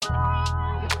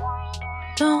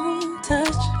Don't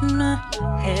touch my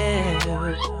hair.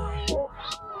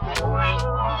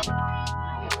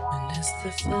 And it's the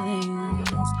feelings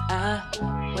I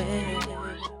wear.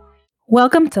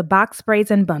 Welcome to Box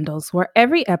Braids and Bundles, where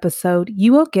every episode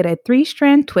you will get a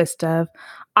 3-strand twist of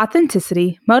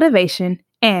authenticity, motivation,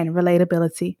 and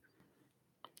relatability.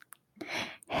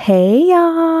 Hey,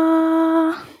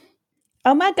 y'all.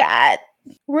 Oh my God,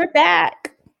 we're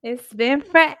back. It's been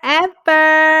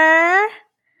forever.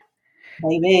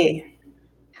 Baby,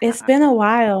 It's been a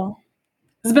while.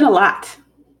 it's been a lot.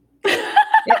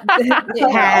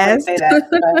 It has.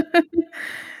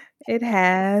 It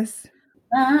has.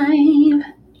 Fine.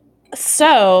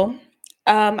 So,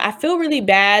 I feel really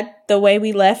bad the way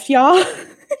we left y'all.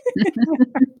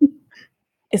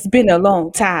 It's been a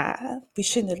long time. We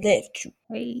shouldn't have left you.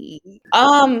 Hey.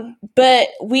 But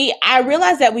I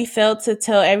realized that we failed to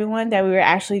tell everyone that we were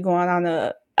actually going on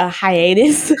a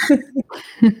hiatus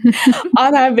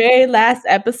on our very last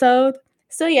episode.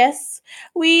 So yes,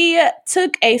 we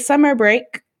took a summer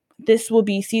break. This will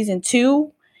be season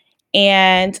 2.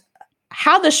 And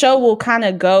how the show will kind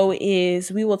of go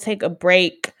is we will take a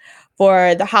break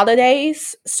for the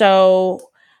holidays. So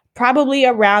probably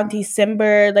around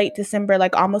December, late December,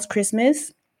 like almost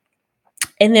Christmas.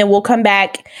 And then we'll come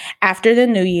back after the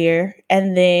new year.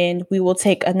 And then we will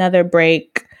take another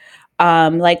break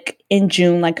like in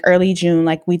June, like early June,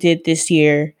 like we did this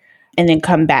year. And then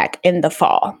come back in the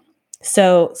fall.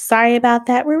 So sorry about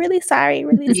that. We're really sorry.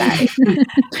 Really sorry.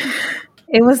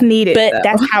 It was needed. But though.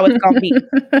 that's how it's going to be.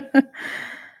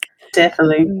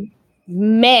 Definitely.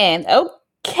 Man,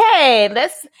 okay.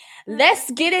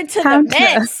 Let's get into the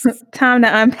mess. Time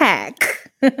to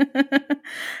unpack.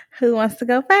 Who wants to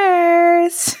go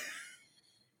first?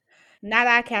 Not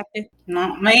I, Captain.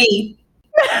 Not me.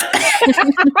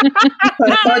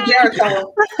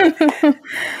 Jericho.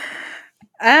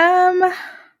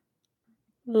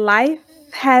 Life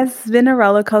has been a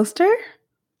roller coaster.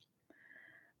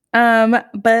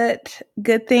 But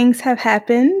good things have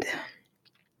happened.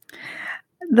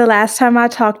 The last time I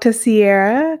talked to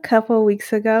Sierra a couple of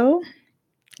weeks ago,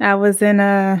 I was in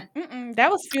a... That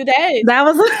was a few days. That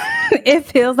was... It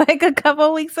feels like a couple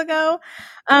of weeks ago.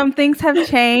 Things have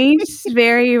changed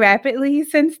very rapidly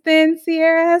since then,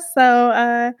 Sierra.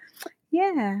 So,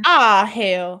 yeah. Ah,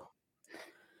 hell.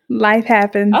 Life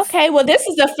happens. Okay, well, this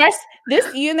is the first... This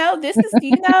is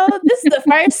the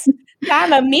first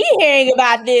time of me hearing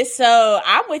about this. So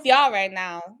I'm with y'all right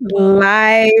now.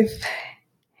 Life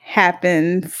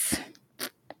happens.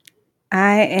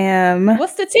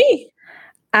 What's the tea?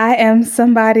 I am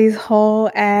somebody's whole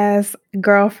ass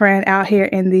girlfriend out here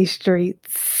in these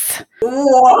streets.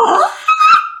 What?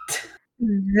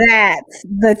 That's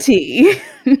the tea.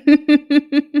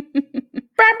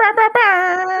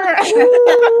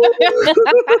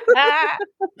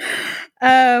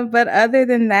 But other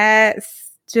than that,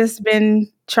 just been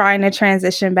trying to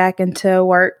transition back into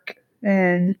work,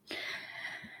 and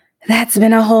that's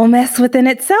been a whole mess within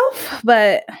itself.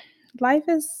 But life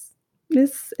is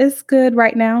good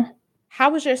right now.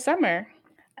 How was your summer?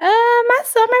 My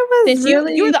summer was Since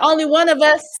really... you were the only one of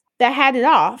us that had it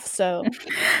off, so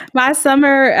my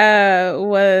summer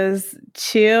was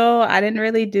chill. I didn't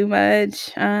really do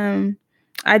much.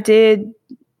 I did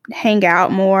hang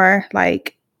out more,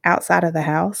 like outside of the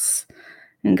house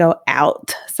and go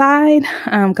outside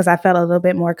because I felt a little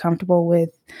bit more comfortable with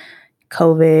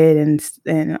COVID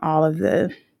and all of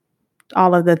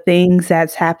the things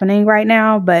that's happening right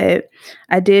now. But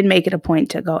I did make it a point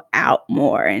to go out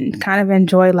more and kind of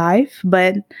enjoy life.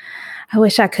 But I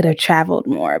wish I could have traveled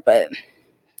more, but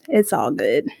it's all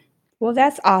good. Well,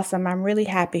 that's awesome. I'm really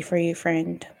happy for you,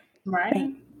 friend.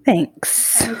 Right?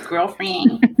 Thanks.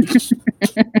 Girlfriend.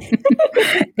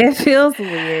 It feels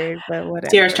weird, but whatever.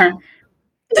 Sierra's turn.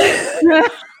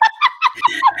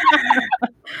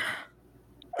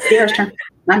 Sierra's turn.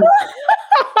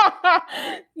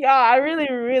 Y'all, I really,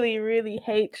 really, really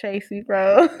hate Tracy,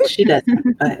 bro. She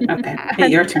doesn't, but okay. Hey,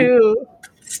 your turn. Too.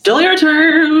 Still your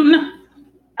turn.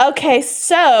 Okay,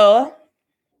 so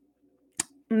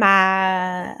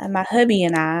my hubby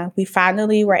and I, we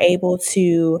finally were able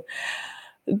to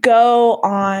go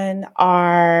on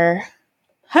our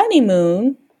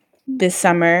honeymoon this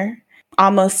summer.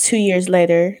 Almost 2 years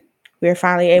later, we were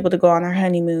finally able to go on our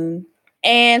honeymoon.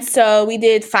 And so we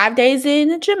did 5 days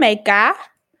in Jamaica,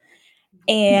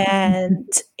 and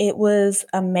it was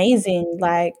amazing.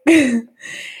 Like,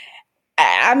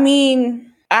 I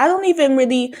mean, I don't even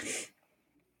really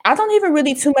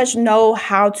too much know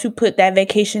how to put that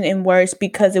vacation in words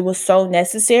because it was so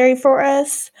necessary for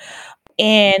us.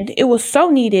 And it was so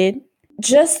needed.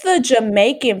 Just the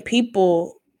Jamaican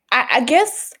people, I I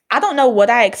guess I don't know what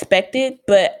I expected,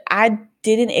 but I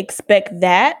didn't expect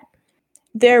that.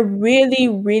 They're really,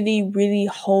 really, really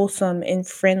wholesome and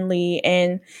friendly,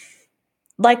 and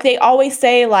like they always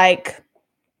say, like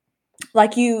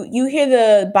you hear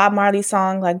the Bob Marley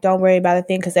song, like "Don't worry about a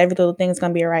thing, because every little thing is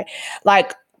gonna be alright."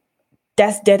 Like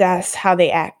that's dead ass how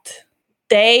they act.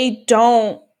 They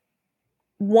don't.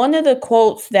 One of the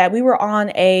quotes that we were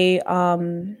on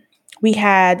we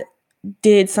had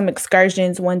did some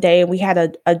excursions one day, and we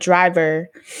had a driver,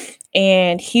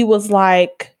 and he was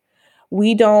like,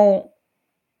 we don't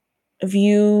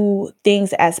view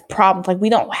things as problems. Like we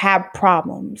don't have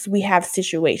problems, we have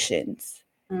situations,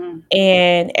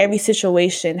 and every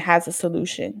situation has a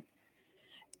solution.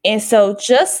 And so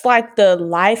just like the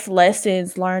life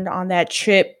lessons learned on that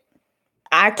trip,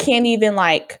 I can't even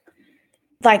like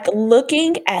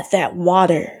looking at that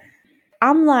water,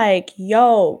 I'm like,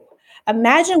 yo,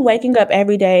 imagine waking up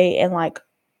every day and like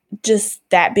just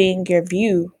that being your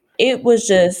view. It was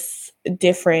just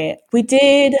different. We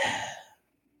did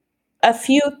a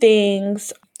few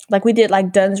things, like we did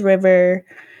like Dunn's River,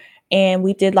 and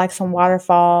we did like some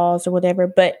waterfalls or whatever,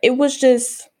 but it was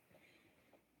just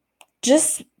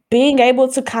being able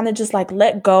to kind of just like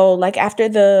let go, like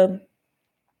after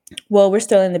we're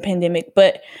still in the pandemic,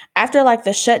 but after like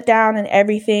the shutdown and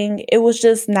everything, it was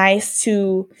just nice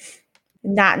to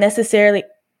not necessarily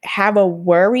have a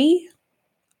worry.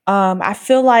 I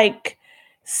feel like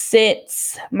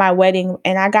since my wedding,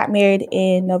 and I got married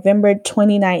in November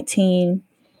 2019,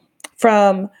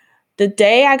 from the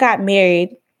day I got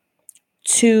married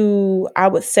to, I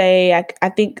would say, I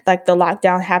think like the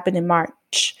lockdown happened in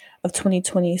March of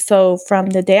 2020. So from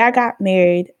the day I got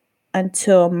married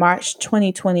until March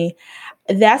 2020,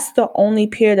 that's the only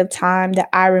period of time that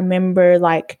I remember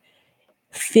like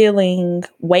feeling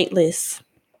weightless,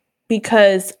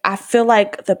 because I feel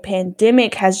like the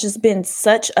pandemic has just been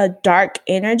such a dark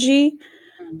energy.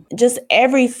 Just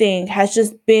everything has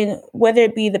just been, whether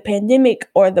it be the pandemic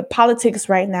or the politics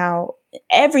right now,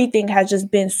 everything has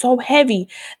just been so heavy.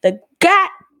 The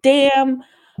goddamn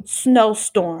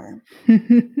snowstorm.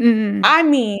 I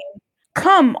mean,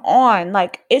 come on.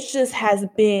 Like, it just has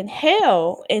been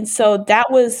hell. And so that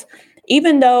was,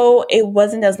 even though it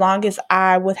wasn't as long as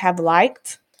I would have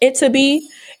liked it to be,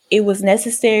 it was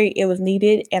necessary, it was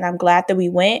needed, and I'm glad that we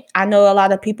went. I know a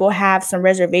lot of people have some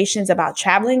reservations about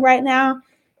traveling right now.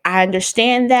 I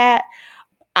understand that.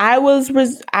 I was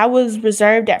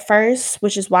reserved at first,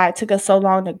 which is why it took us so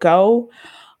long to go,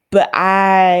 but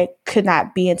I could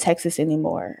not be in Texas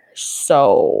anymore.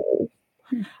 So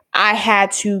I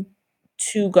had to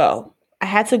go. I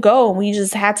had to go, and we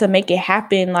just had to make it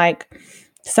happen, like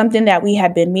something that we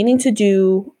had been meaning to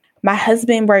do. My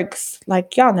husband works,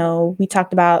 like y'all know, we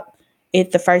talked about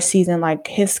it the first season, like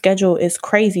his schedule is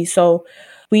crazy. So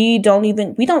we don't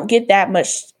get that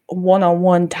much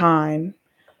one-on-one time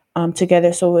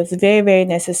together. So it was very, very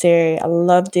necessary. I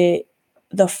loved it.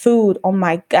 The food, oh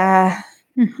my God.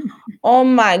 Oh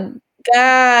my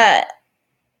God.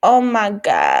 Oh my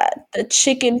God. The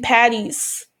chicken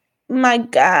patties. My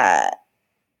God.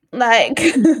 Like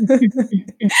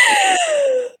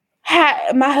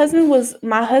my husband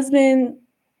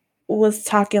was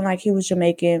talking like he was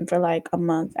Jamaican for like a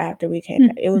month after we came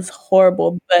back. It was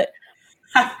horrible, but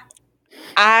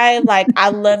I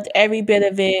loved every bit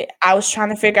of it. I was trying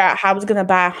to figure out how I was going to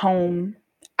buy a home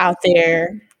out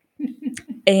there.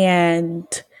 And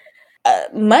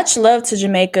much love to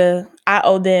Jamaica. I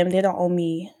owe them. They don't owe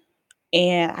me.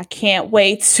 And I can't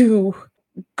wait to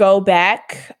go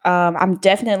back. I'm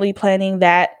definitely planning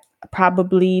that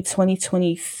probably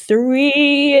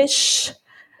 2023-ish.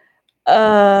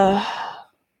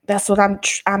 That's what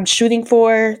I'm shooting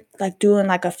for, like doing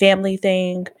like a family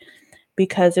thing,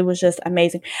 because it was just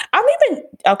amazing.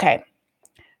 Okay.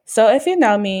 So if you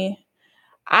know me,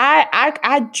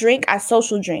 I drink, I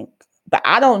social drink, but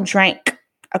I don't drink.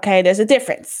 Okay, there's a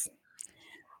difference.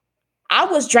 I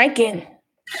was drinking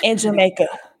in Jamaica.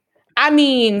 I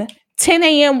mean, 10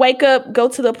 a.m. wake up, go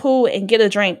to the pool and get a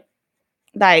drink.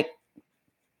 Like,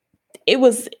 it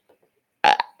was,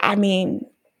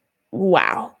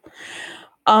 wow.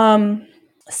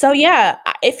 So yeah,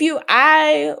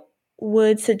 I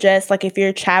would suggest, like, if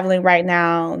you're traveling right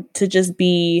now, to just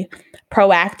be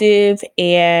proactive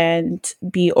and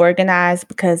be organized,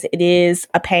 because it is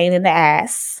a pain in the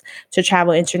ass to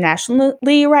travel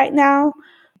internationally right now.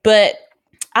 But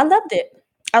I loved it.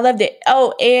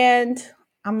 Oh, and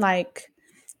I'm like,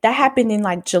 that happened in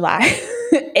like July.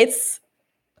 It's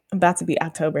about to be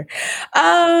October.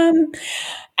 After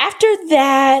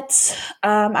that,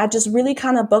 I just really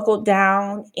kind of buckled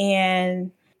down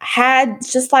and had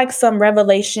just like some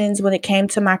revelations when it came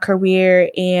to my career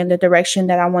and the direction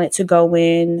that I wanted to go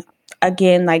in.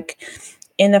 Again, like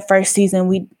in the first season,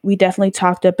 we definitely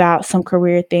talked about some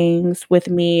career things with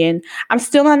me, and I'm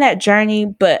still on that journey,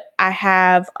 but I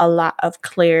have a lot of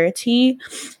clarity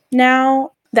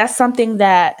now. That's something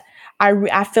that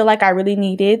I feel like I really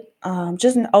needed.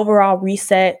 Just an overall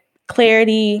reset,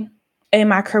 clarity in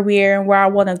my career and where I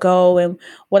want to go and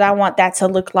what I want that to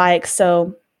look like.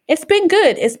 So it's been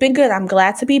good. It's been good. I'm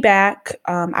glad to be back.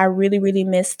 I really, really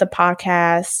missed the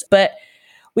podcast, but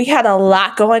we had a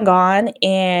lot going on,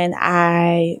 and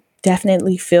I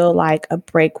definitely feel like a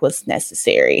break was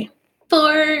necessary.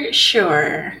 For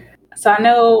sure. So I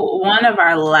know one of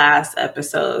our last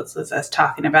episodes was us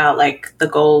talking about like the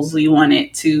goals we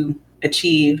wanted to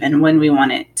achieve and when we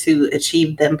wanted to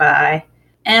achieve them by.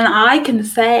 And I can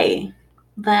say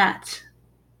that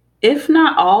if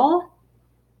not all,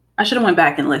 I should have went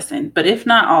back and listened, but if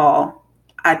not all,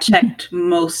 I checked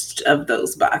most of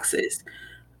those boxes.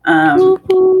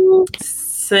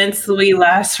 Since we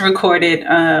last recorded,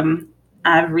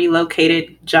 I've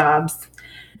relocated jobs,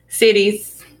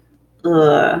 cities,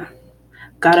 got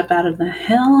up out of the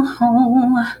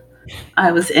hellhole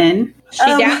I was in. She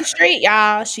down the street,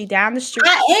 y'all. She down the street.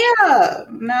 I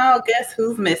am. Now, guess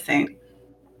who's missing?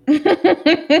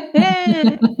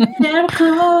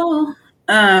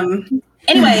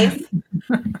 Anyways,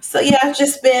 so yeah, I've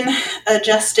just been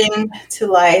adjusting to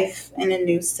life in a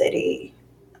new city,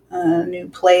 a new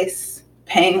place,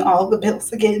 paying all the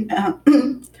bills again.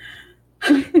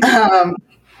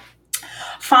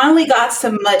 Finally got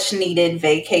some much needed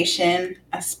vacation.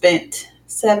 I spent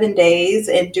 7 days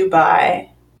in Dubai.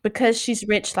 Because she's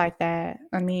rich like that.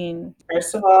 I mean,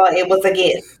 First of all, it was a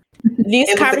gift. These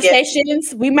It was a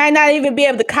conversations, we might not even be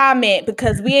able to comment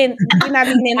because we're not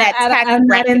even in that tax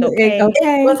bracket. Okay.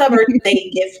 It was a birthday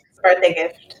gift.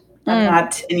 I'm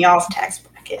not in y'all's tax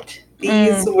bracket.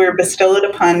 These were bestowed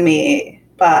upon me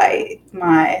by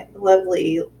my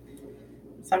lovely,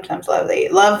 sometimes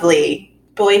lovely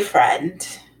boyfriend.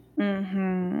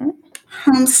 Mm-hmm.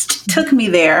 Who took me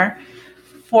there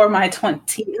for my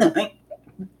 29th.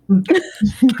 What?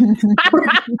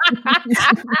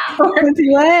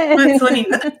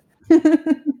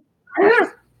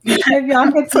 If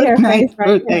y'all could see her face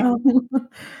right now.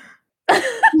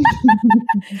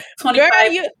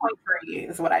 25.3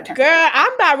 is what I turned. Girl,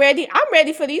 I'm about ready. I'm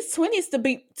ready for these 20s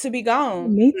to be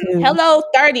gone. Me too. Hello,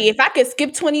 30. If I could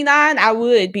skip 29, I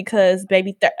would, because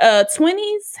baby,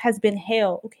 20s has been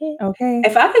hell. Okay.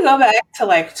 If I could go back to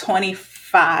like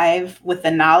 25 with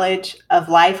the knowledge of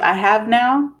life I have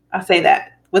now, I'll say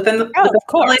that. With the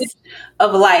knowledge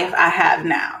of life I have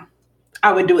now,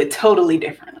 I would do it totally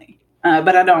differently.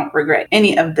 But I don't regret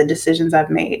any of the decisions I've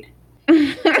made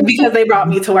because they brought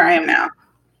me to where I am now.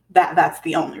 That's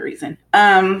the only reason.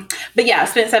 But yeah, I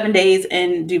spent 7 days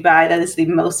in Dubai. That is the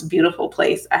most beautiful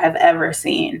place I have ever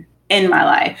seen in my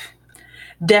life.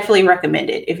 Definitely recommend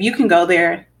it. If you can go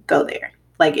there, go there.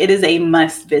 Like, it is a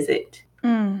must visit.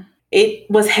 It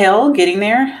was hell getting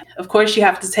there. Of course, you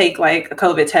have to take like a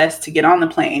COVID test to get on the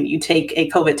plane. You take a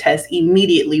COVID test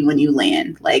immediately when you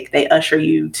land. Like, they usher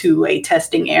you to a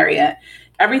testing area.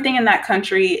 Everything in that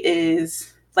country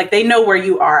is like, they know where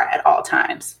you are at all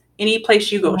times. Any place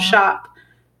you go shop,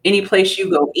 any place you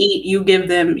go eat, you give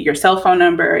them your cell phone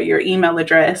number, your email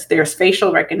address. There's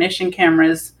facial recognition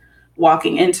cameras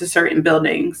walking into certain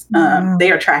buildings.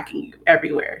 They are tracking you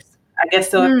everywhere. I guess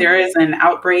so. If there is an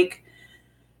outbreak,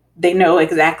 they know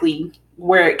exactly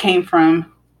where it came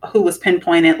from, who was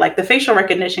pinpointed. Like the facial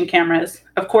recognition cameras,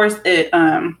 of course, there's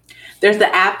the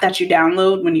app that you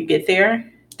download when you get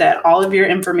there that all of your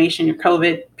information, your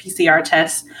COVID PCR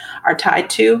tests are tied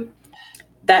to.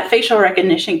 That facial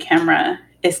recognition camera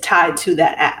is tied to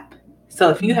that app. So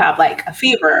if you have like a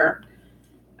fever,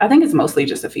 I think it's mostly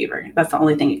just a fever. That's the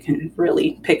only thing it can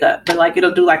really pick up. But like,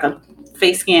 it'll do like a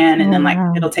face scan and then like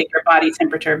it'll take your body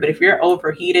temperature. But if you're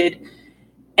overheated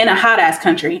in a hot ass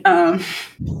country,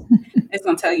 it's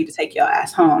going to tell you to take your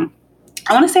ass home.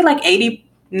 I want to say like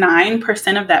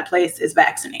 89% of that place is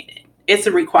vaccinated. It's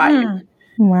a required.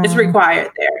 Wow. It's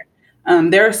required there.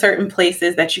 There are certain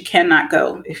places that you cannot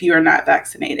go if you are not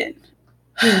vaccinated.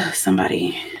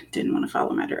 Somebody didn't want to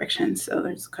follow my directions, so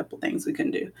there's a couple things we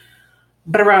can do.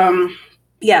 But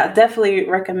yeah, definitely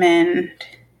recommend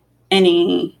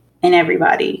any and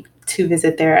everybody to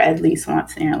visit there at least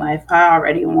once in your life. I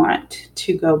already want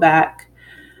to go back.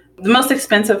 The most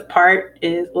expensive part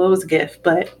is, well, it was a gift,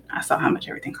 but I saw how much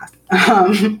everything cost.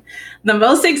 The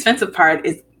most expensive part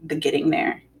is the getting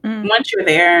there. Once you're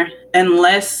there,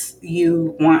 unless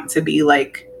you want to be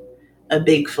like a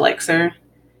big flexer,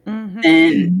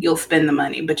 then you'll spend the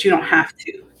money, but you don't have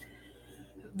to.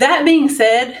 That being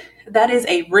said, that is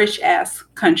a rich ass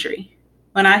country.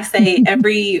 When I say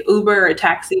every Uber or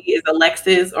taxi is a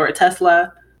Lexus or a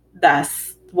Tesla,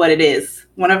 that's what it is.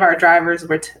 One of our drivers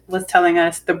was telling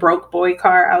us the broke boy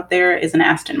car out there is an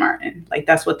Aston Martin. Like,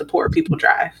 that's what the poor people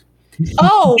drive.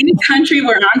 Oh, any country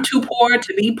where I'm too poor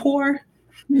to be poor,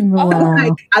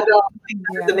 like, I don't think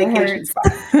that's the vacation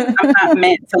spot. I'm not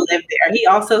meant to live there. He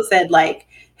also said, like,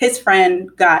 his friend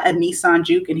got a Nissan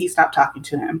Juke and he stopped talking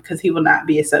to him because he will not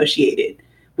be associated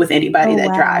with anybody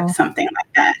that drives something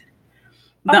like that.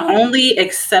 The only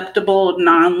acceptable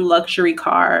non-luxury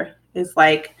car is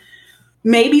like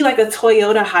maybe like a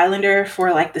Toyota Highlander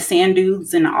for like the sand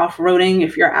dunes and off-roading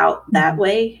if you're out that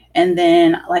way. And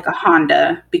then like a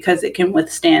Honda because it can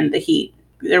withstand the heat.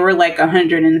 There were like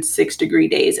 106 degree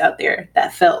days out there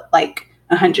that felt like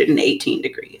 118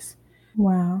 degrees.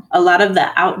 Wow. A lot of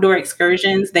the outdoor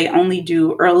excursions, they only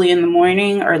do early in the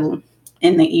morning or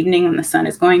in the evening when the sun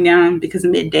is going down because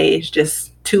midday is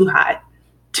just too hot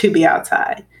to be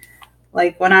outside.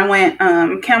 Like when I went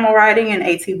camel riding and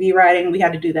ATV riding, we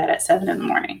had to do that at 7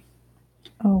 a.m.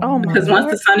 Oh, because once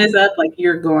the sun is up, like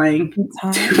you're going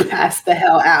to pass the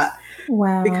hell out.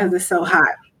 Wow. Because it's so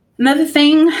hot. Another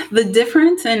thing, the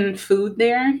difference in food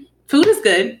there. Food is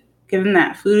good, given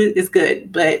that food is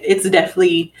good, but it's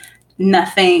definitely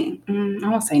nothing. I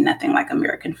won't say nothing like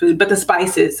American food, but the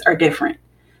spices are different.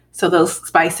 So those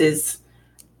spices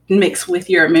mix with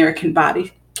your American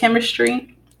body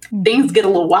chemistry. Things get a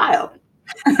little wild.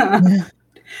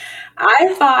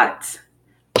 I thought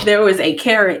there was a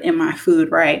carrot in my food,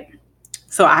 right?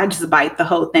 So I just bite the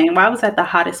whole thing. Well, I was at the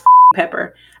hottest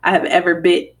pepper I have ever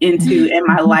bit into in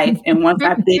my life. And once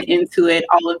I bit into it,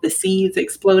 all of the seeds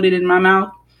exploded in my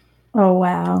mouth. Oh,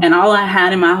 wow. And all I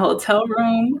had in my hotel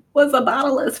room was a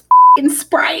bottle of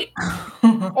Sprite.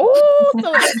 Oh,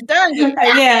 so it's done.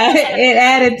 Yeah, it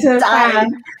added to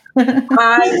dying.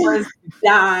 I was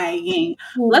dying.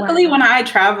 Luckily, when I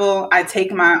travel, I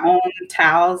take my own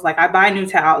towels. Like I buy new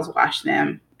towels, wash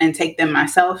them, and take them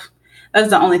myself. That's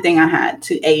the only thing I had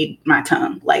to aid my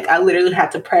tongue. Like I literally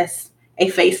had to press a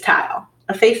face towel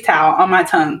on my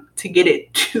tongue to get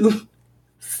it to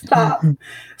stop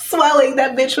swelling.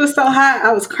 That bitch was so hot.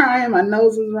 I was crying. My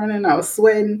nose was running. I was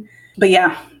sweating. But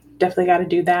yeah, definitely got to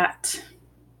do that.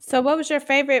 So what was your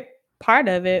favorite part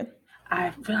of it?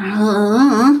 I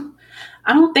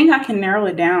don't think I can narrow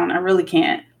it down. I really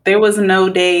can't. There was no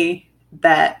day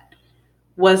that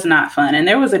was not fun. And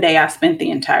there was a day I spent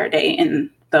the entire day in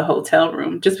the hotel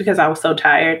room just because I was so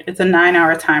tired. It's a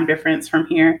 9-hour time difference from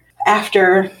here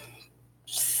after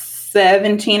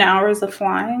 17 hours of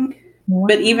flying. Wow.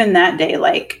 But even that day,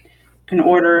 like I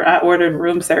ordered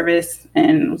room service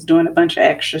and was doing a bunch of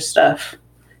extra stuff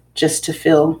just to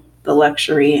feel the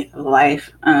luxury of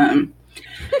life.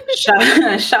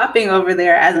 Shopping over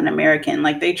there as an American,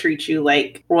 like they treat you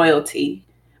like royalty,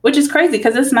 which is crazy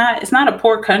because it's not a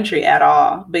poor country at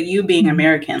all. But you being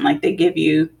American, like they give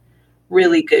you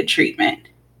really good treatment.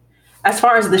 As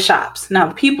far as the shops, now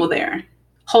the people there,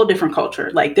 whole different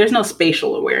culture. Like there's no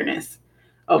spatial awareness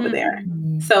over there.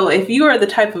 So if you are the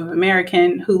type of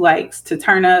American who likes to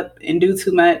turn up and do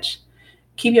too much,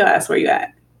 keep your ass where you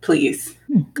at, please,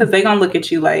 because they're gonna look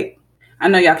at you like. I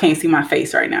know y'all can't see my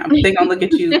face right now, but they're going to look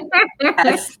at you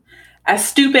as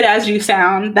stupid as you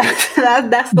sound.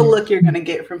 That's the look you're going to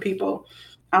get from people.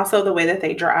 Also, the way that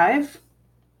they drive.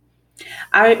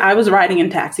 I was riding in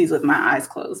taxis with my eyes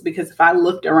closed because if I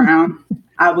looked around,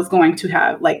 I was going to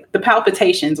have, like, the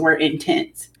palpitations were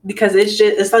intense because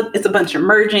it's a bunch of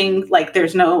merging. Like,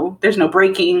 there's no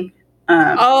braking.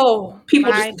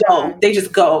 People just go. They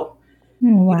just go.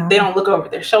 Wow. They don't look over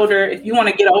their shoulder. If you want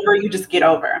to get over, you just get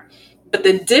over. But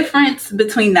the difference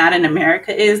between that and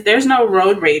America is there's no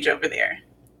road rage over there.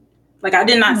 Like I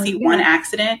did not see one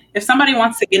accident. If somebody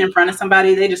wants to get in front of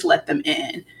somebody, they just let them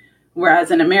in. Whereas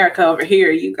in America over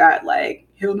here, you got like,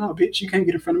 hell no, bitch, you can't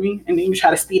get in front of me. And then you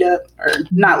try to speed up or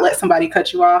not let somebody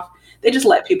cut you off. They just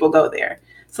let people go there.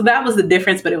 So that was the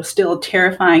difference, but it was still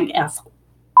terrifying as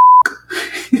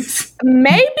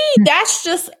Maybe that's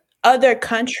just other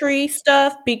country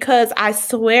stuff because I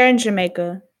swear in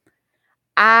Jamaica,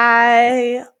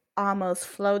 I almost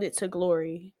floated to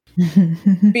glory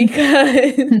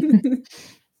because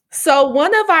so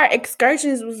one of our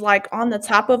excursions was like on the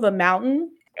top of a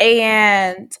mountain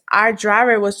and our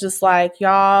driver was just like,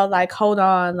 y'all, like, hold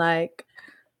on, like,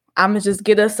 I'm gonna just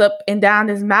get us up and down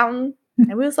this mountain.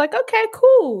 And we was like, okay,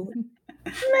 cool.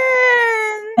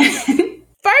 Man,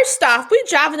 first off, we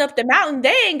driving up the mountain.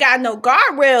 They ain't got no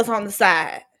guardrails on the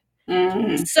side.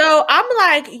 So I'm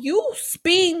like, you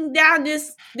speeding down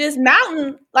this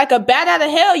mountain like a bat out of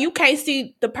hell. You can't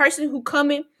see the person who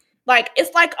coming. Like,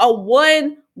 it's like a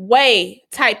one way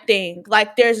type thing.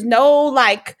 Like, there's no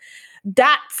like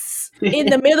dots in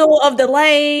the middle of the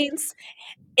lanes.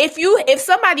 If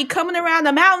somebody coming around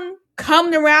the mountain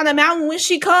when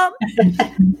she come,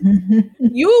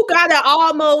 you gotta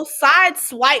almost side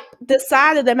swipe the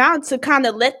side of the mountain to kind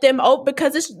of let them open,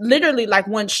 because it's literally like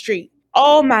one street.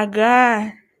 Oh my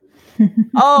God.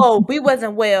 Oh, we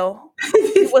wasn't well.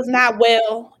 It was not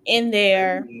well in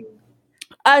there.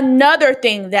 Another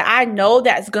thing that I know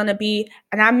that's gonna be,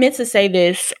 and I meant to say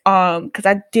this because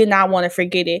I did not want to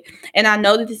forget it, and I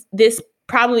know that this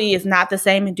probably is not the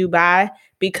same in Dubai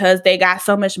because they got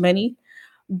so much money,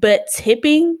 but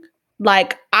tipping,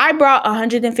 like, I brought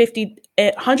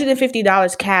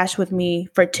 $150 cash with me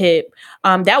for tip.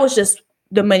 That was just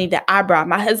the money that I brought.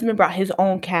 My husband brought his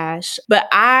own cash, but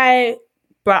I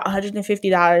brought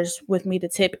 $150 with me to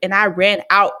tip, and I ran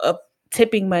out of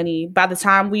tipping money. By the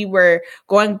time we were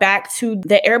going back to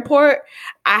the airport,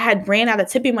 I had ran out of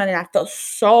tipping money, and I felt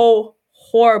so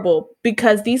horrible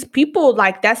because these people,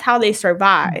 like, that's how they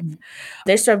survive.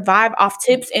 They survive off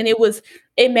tips, and it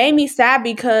made me sad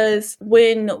because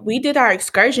when we did our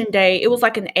excursion day, it was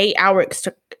like an 8-hour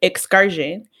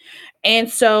excursion. And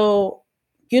so,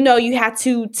 you know, you had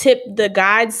to tip the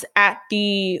guides at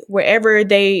the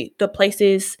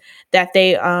places that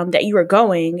that you were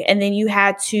going. And then you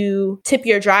had to tip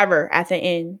your driver at the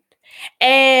end.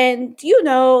 And, you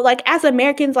know, like, as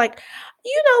Americans, like,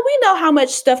 you know, we know how much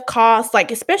stuff costs, like,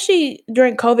 especially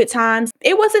during COVID times.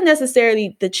 It wasn't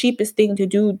necessarily the cheapest thing to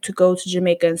do to go to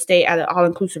Jamaica and stay at an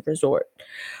all-inclusive resort.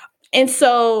 And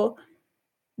so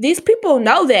these people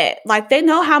know that, like, they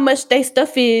know how much their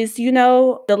stuff is, you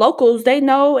know, the locals, they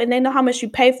know, and they know how much you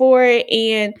pay for it.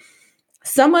 And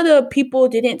some of the people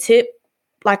didn't tip,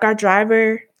 like our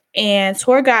driver and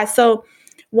tour guide. So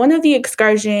one of the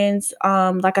excursions,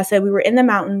 like I said, we were in the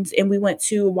mountains and we went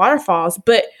to waterfalls,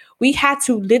 but we had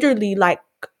to literally like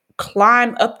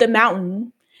climb up the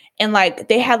mountain, and like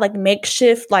they had like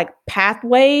makeshift like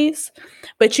pathways,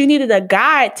 but you needed a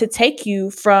guide to take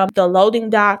you from the loading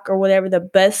dock or whatever, the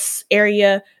bus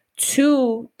area,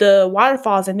 to the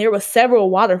waterfalls. And there were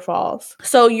several waterfalls.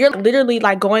 So you're literally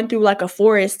like going through like a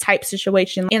forest type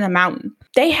situation in a mountain.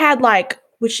 They had like,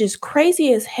 which is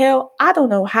crazy as hell, I don't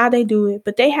know how they do it,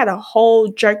 but they had a whole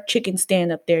jerk chicken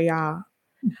stand up there, y'all.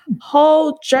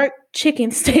 Whole jerk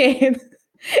chicken stand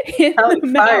in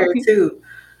the fire too.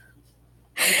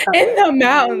 In the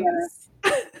mountains.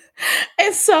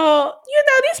 And so, you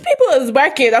know, these people is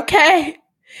working, okay?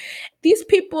 These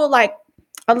people, like,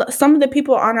 some of the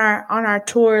people on our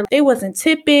tour, they wasn't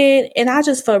tipping, and I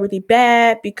just felt really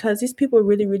bad because these people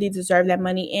really, really deserve that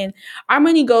money. And our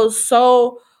money goes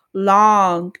so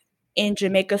long in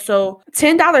Jamaica. So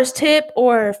 $10 tip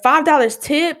or $5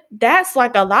 tip, that's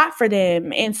like a lot for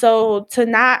them. And so to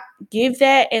not give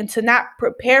that and to not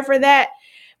prepare for that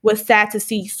was sad to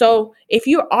see. So if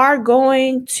you are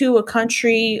going to a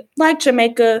country like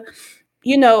Jamaica,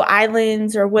 you know,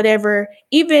 islands or whatever,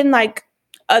 even like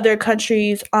other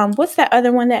countries, what's that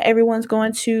other one that everyone's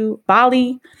going to?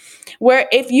 Bali, where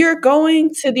if you're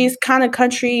going to these kind of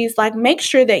countries, like, make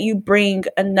sure that you bring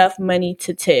enough money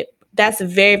to tip. That's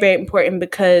very, very important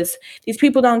because these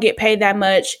people don't get paid that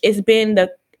much. It's been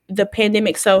the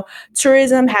pandemic, so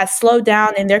tourism has slowed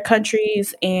down in their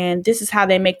countries, and this is how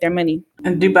they make their money.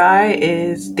 And Dubai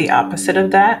is the opposite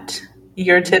of that.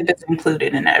 Your tip is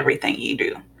included in everything you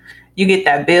do. You get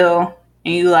that bill,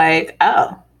 and you like,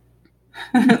 oh,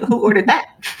 who ordered that?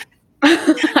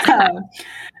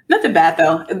 Nothing bad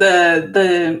though.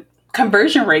 The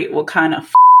conversion rate will kind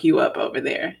of you up over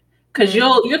there because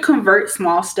you'll convert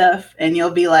small stuff, and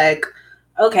you'll be like,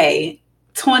 okay,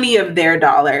 20 of their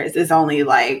dollars is only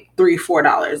like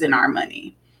 $3-4 in our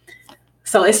money.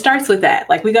 So it starts with that.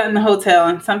 Like, we got in the hotel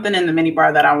and something in the mini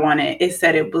bar that I wanted, it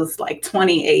said it was like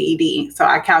 20 AED. So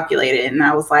I calculated and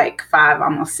I was like $5,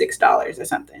 almost $6 or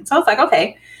something. So I was like,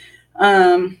 okay.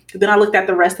 Then I looked at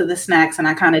the rest of the snacks and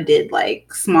I kind of did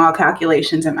like small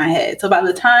calculations in my head. So by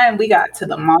the time we got to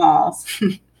the malls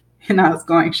and I was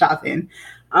going shopping,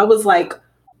 I was like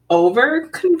over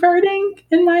converting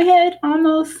in my head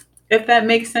almost, if that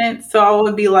makes sense. So I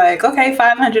would be like, okay,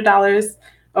 $500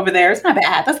 over there. It's not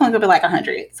bad. That's only gonna be like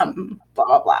 100 something, blah,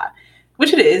 blah, blah,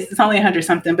 which it is. It's only 100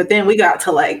 something. But then we got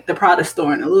to like the Prada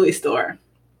store and the Louis store.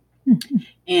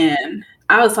 And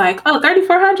I was like, oh,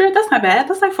 $3,400? That's not bad.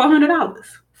 That's like $400,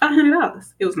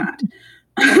 $500. It was not.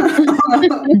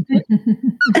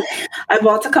 I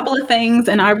bought a couple of things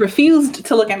and I refused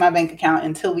to look at my bank account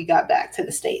until we got back to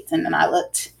the States. And then I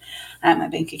looked. at my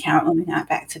bank account when we got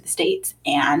back to the States.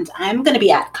 And I'm going to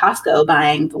be at Costco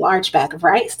buying the large bag of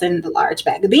rice and the large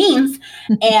bag of beans.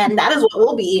 And that is what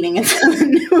we'll be eating until the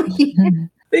new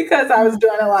year because I was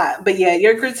doing a lot. But yeah,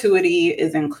 your gratuity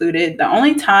is included. The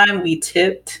only time we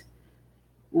tipped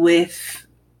with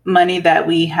money that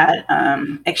we had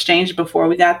exchanged before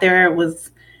we got there was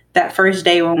that first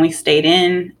day when we stayed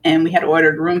in and we had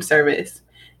ordered room service.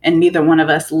 And neither one of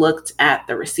us looked at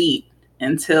the receipt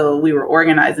until we were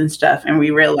organizing stuff and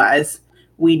we realized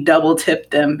we double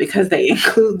tipped them because they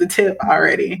include the tip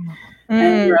already.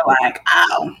 And we were like,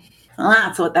 oh, well,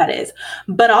 that's what that is.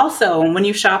 But also when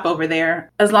you shop over there,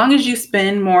 as long as you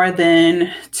spend more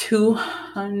than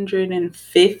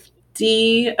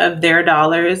 $250 of their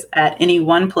dollars at any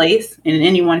one place in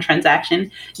any one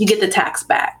transaction, you get the tax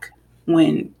back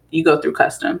when you go through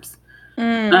customs.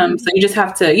 So you just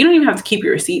have to, you don't even have to keep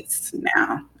your receipts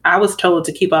now. I was told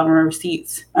to keep all my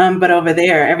receipts. But over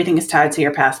there, everything is tied to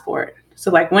your passport. So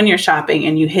like when you're shopping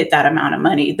and you hit that amount of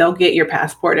money, they'll get your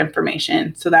passport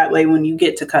information. So that way, when you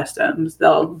get to customs,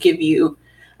 they'll give you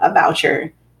a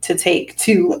voucher to take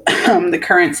to the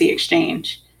currency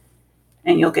exchange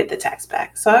and you'll get the tax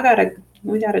back. So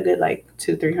we got a good like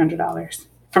 $200-$300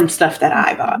 from stuff that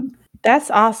I bought. That's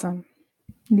awesome.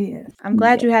 Yes. I'm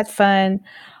glad you had fun.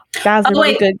 That was a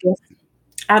really good gift.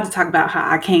 I have to talk about how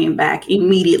I came back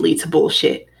immediately to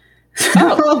bullshit.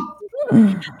 So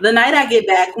the night I get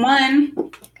back,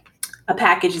 a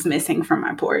package is missing from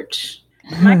my porch.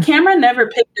 My camera never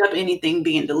picked up anything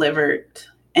being delivered.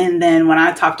 And then when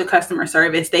I talked to customer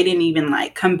service, they didn't even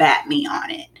like combat me on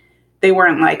it. They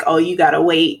weren't like, oh, you got to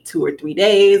wait 2 or 3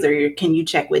 days or can you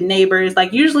check with neighbors?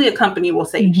 Like usually a company will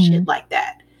say shit like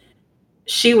that.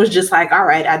 She was just like, all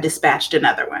right, I dispatched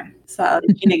another one. So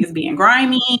you niggas being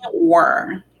grimy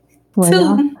or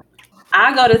two,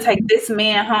 I go to take this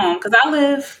man home because I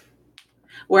live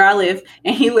where I live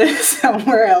and he lives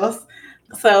somewhere else.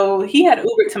 So he had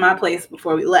Ubered to my place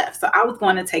before we left. So I was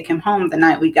going to take him home the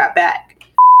night we got back.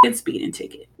 Speeding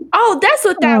ticket. Oh, that's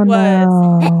what that was.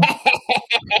 No.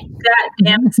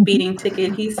 Goddamn speeding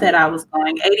ticket. He said I was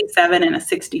going 87 and a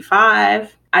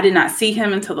 65. I did not see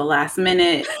him until the last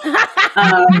minute.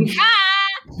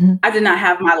 I did not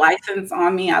have my license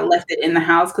on me. I left it in the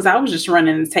house because I was just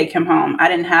running to take him home. I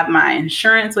didn't have my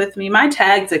insurance with me. My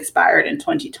tags expired in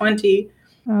 2020.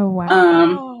 Oh,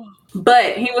 wow.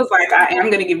 But he was like, I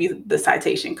am going to give you the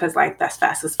citation because like that's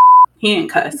fast as He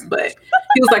didn't cuss, but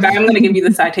he was like, I am going to give you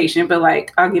the citation, but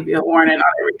like, I'll give you a warning on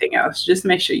everything else. Just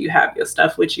make sure you have your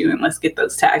stuff with you and let's get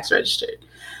those tags registered.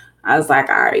 I was like,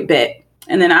 all right, bet.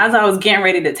 And then as I was getting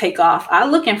ready to take off, I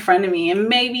look in front of me and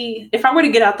maybe if I were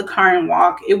to get out the car and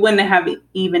walk, it wouldn't have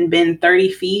even been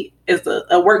 30 feet as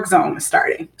a work zone was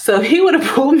starting. So if he would have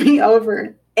pulled me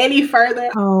over any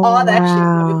further, all that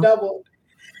shit would have doubled.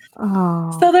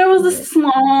 Oh. So there was a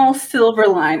small silver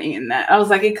lining in that. I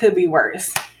was like, it could be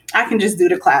worse. I can just do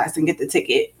the class and get the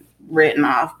ticket written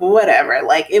off, but whatever.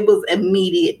 Like it was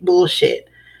immediate bullshit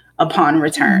upon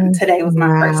return. Today was my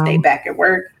first day back at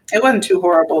work. It wasn't too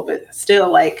horrible, but still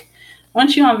like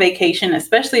once you're on vacation,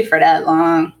 especially for that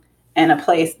long and a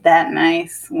place that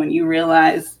nice, when you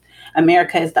realize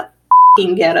America is the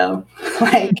fucking ghetto,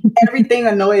 like everything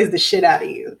annoys the shit out of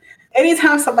you.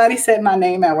 Anytime somebody said my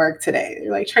name at work today,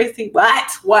 they're like, Tracy,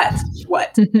 what? What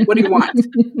do you want?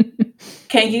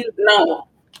 Can you? No.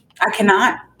 I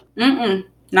cannot.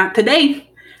 Not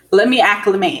today. Let me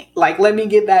acclimate. Like, let me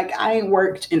get back. I ain't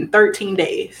worked in 13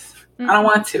 days. I don't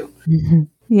want to.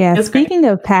 Yeah. Speaking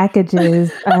of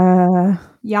packages,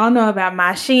 y'all know about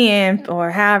my Shein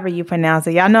or however you pronounce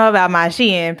it. Y'all know about my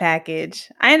Shein package.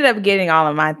 I ended up getting all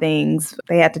of my things.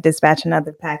 They had to dispatch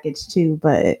another package too,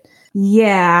 but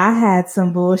yeah, I had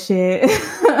some bullshit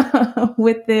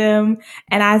with them.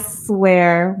 And I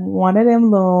swear, one of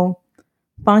them little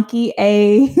funky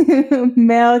A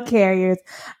mail carriers.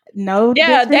 No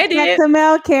disrespect to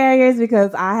mail carriers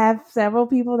because I have several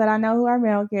people that I know who are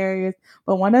mail carriers,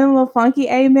 but one of them little funky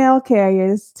A mail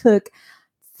carriers took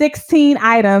 16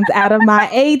 items out of my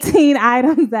 18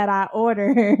 items that I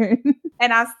ordered.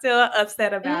 And I'm still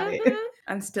upset about it.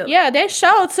 I'm still they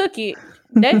sure took it.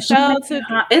 They sure took it.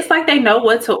 It's like they know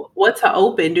what to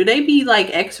open. Do they be like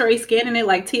X-ray scanning it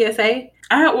like TSA?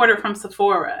 I had ordered from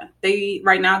Sephora.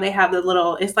 Right now they have the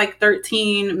little, it's like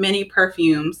 13 mini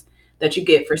perfumes that you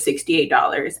get for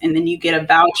 $68. And then you get a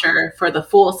voucher for the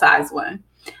full size one.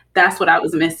 That's what I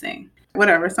was missing.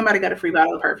 Whatever. Somebody got a free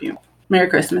bottle of perfume. Merry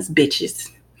Christmas, bitches.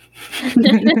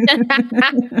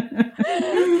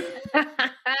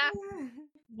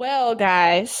 Well,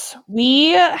 guys,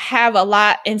 we have a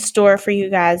lot in store for you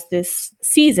guys this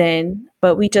season,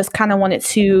 but we just kind of wanted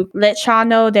to let y'all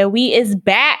know that we is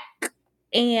back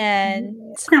and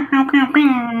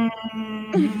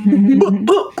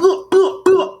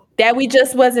that we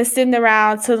just wasn't sitting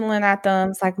around twiddling our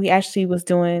thumbs like we actually was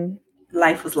doing.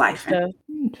 Life was life.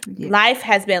 Life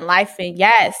has been lifing.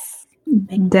 Yes.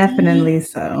 Definitely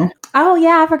so. Oh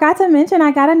yeah, I forgot to mention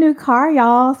I got a new car,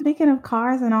 y'all. Speaking of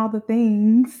cars and all the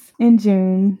things, in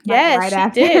June. Yes,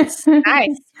 she did.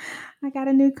 Nice. I got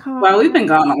a new car. Well, we've been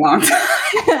gone a long time.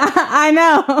 I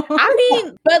know. I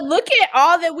mean, but look at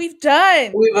all that we've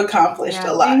done. We've accomplished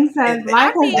a lot. Life has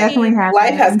definitely happened.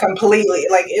 Life has completely,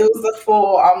 like, it was a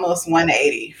full almost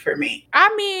 180 for me.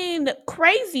 I mean,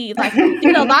 crazy. Like, we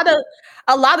did a lot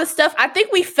of stuff. I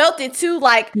think we felt it too.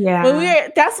 Like,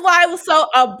 when that's why it was so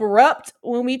abrupt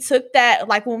when we took that,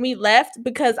 like when we left,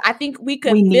 because I think we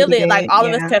could feel it. Like all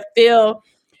of us could feel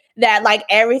that like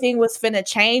everything was finna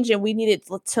change and we needed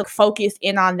to focus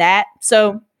in on that.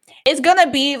 So it's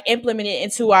gonna be implemented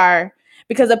into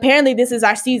because apparently this is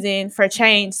our season for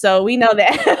change. So we know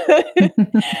that.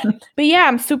 But yeah,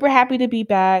 I'm super happy to be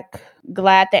back.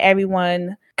 Glad that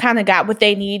everyone kind of got what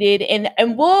they needed. And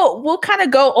we'll kind of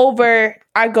go over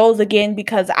our goals again,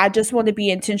 because I just want to be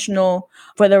intentional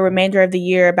for the remainder of the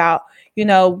year about,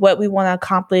 what we want to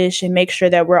accomplish and make sure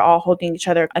that we're all holding each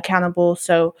other accountable.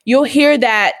 So you'll hear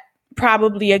that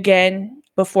probably again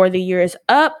before the year is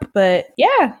up. But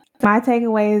yeah. My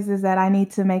takeaways is that I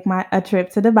need to make a trip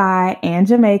to Dubai and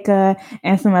Jamaica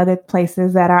and some other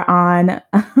places that are on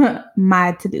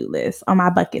my to-do list, on my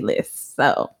bucket list.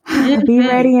 So be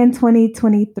ready in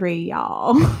 2023,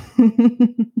 y'all.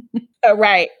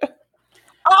 Right.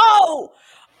 Oh,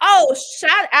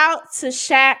 shout out to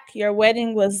Shaq. Your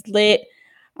wedding was lit.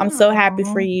 I'm so happy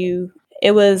for you.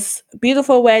 It was a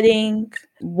beautiful wedding.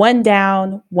 One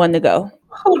down, one to go.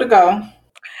 Who to go?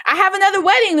 I have another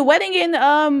wedding. The wedding in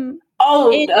Dominican.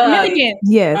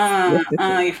 Yes.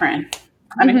 Your friend.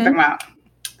 I didn't talk about.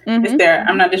 It's there.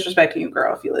 I'm not disrespecting you,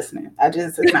 girl, if you're listening.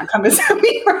 It's not coming to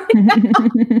me right now.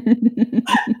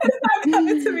 It's not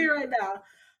coming to me right now.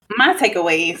 My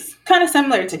takeaways, kind of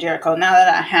similar to Jericho, now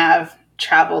that I have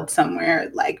traveled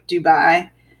somewhere like Dubai,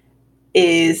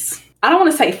 is, I don't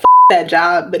want to say that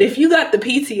job, but if you got the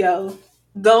PTO,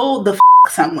 go the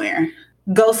somewhere.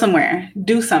 Go somewhere.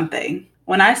 Do something.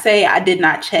 When I say I did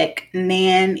not check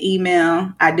NAN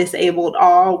email, I disabled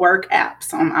all work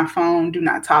apps on my phone. Do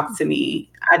not talk to me.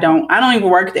 I don't even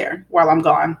work there while I'm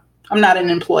gone. I'm not an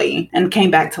employee, and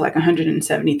came back to like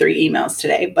 173 emails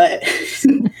today. But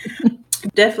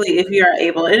definitely, if you are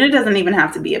able, and it doesn't even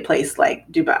have to be a place like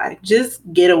Dubai, just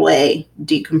get away,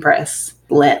 decompress,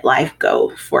 let life go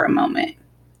for a moment.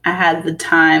 I had the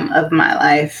time of my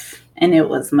life, and it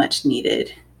was much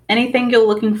needed. Anything you're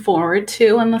looking forward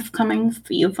to in this coming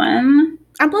season?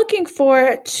 I'm looking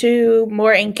forward to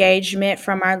more engagement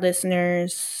from our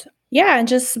listeners. Yeah, and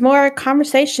just more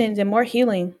conversations and more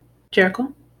healing.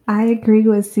 Jericho? I agree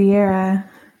with Sierra.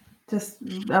 Just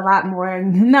a lot more.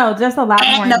 No, just a lot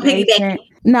more engagement.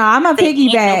 No, I'm a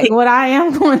piggyback. What I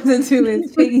am going to do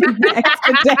is piggyback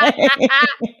today.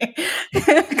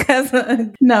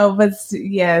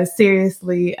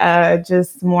 Seriously,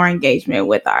 just more engagement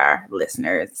with our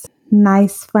listeners.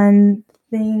 Nice, fun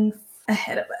things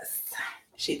ahead of us.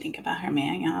 She think about her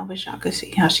man, y'all. I wish y'all could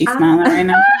see how she's smiling right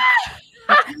now.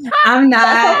 I'm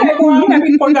not. I'm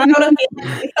happy for you. I know the feeling.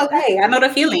 It's okay. I know the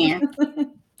feeling.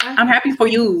 I'm happy for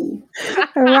you.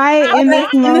 Right in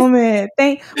this moment.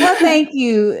 Thank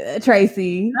you,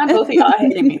 Tracy. Not both of y'all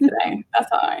hating me today.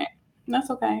 That's all right.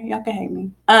 That's okay. Y'all can hate me.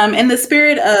 In the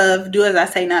spirit of do as I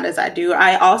say, not as I do,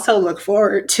 I also look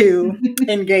forward to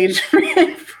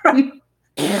engagement from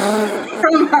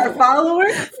our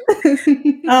followers.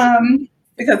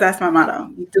 Because that's my motto.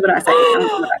 Do what I say, don't do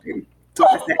what I do. Do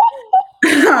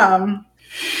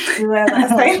what I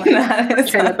say. Do as I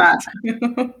say, not as I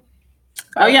do.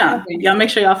 Oh yeah, y'all make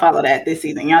sure y'all follow that this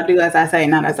season. Y'all do as I say,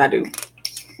 not as I do,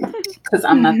 because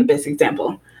I'm not the best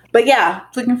example. But yeah,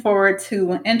 looking forward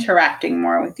to interacting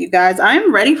more with you guys.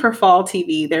 I'm ready for fall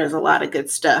TV. There's a lot of good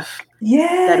stuff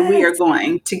that we are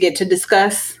going to get to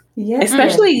discuss,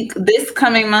 especially this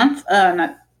coming month.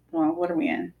 What are we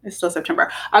in? It's still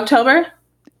September, October.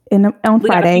 On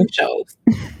Friday.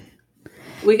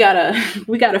 We got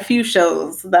a few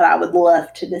shows that I would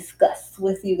love to discuss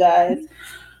with you guys.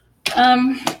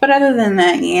 But other than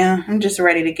that, yeah, I'm just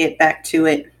ready to get back to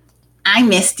it. I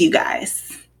missed you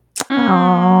guys.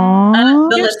 Aww.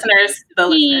 The listeners.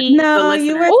 No,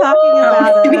 you were talking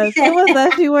about us. It was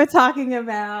us you were talking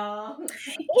about.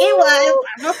 It was.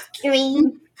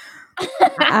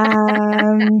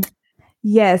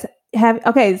 Yes.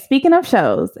 Speaking of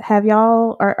shows, are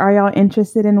y'all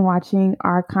interested in watching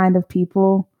Our Kind of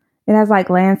People? It has like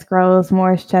Lance Gross,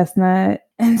 Morris Chestnut,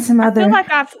 and some I other. feel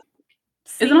like I've Is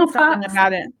it seen on something Fox?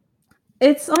 about it.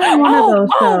 It's on one of those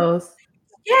shows.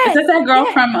 Yes, Is that girl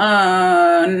yes. from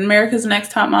America's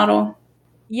Next Top Model?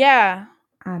 Yeah.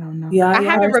 I don't know. Yeah, I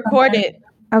haven't recorded.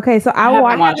 Okay, so I haven't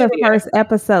watched watched the it yet. first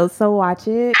episode, so watch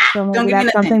it. So Don't maybe give me that's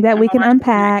nothing. something that we I'm can gonna watch it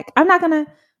unpack. I'm not gonna.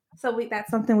 So that's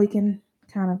something we can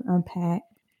kind of unpack.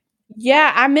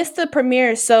 Yeah, I missed the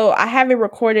premiere, so I haven't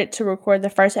recorded to record the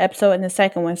first episode and the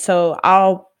second one. So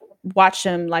I'll watch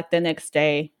them like the next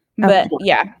day. But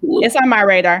yeah, it's on my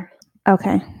radar.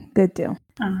 Okay, good deal.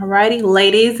 Alrighty,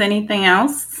 ladies, anything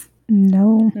else?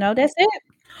 No, that's it.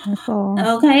 that's all.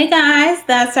 Okay, guys,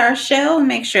 that's our show.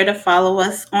 Make sure to follow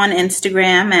us on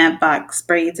Instagram at Box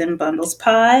Braids and Bundles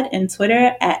Pod and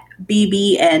Twitter at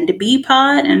BB and B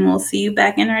Pod. And we'll see you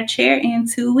back in our chair in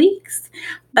 2 weeks.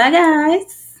 Bye,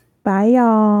 guys. Bye,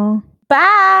 y'all.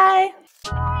 Bye.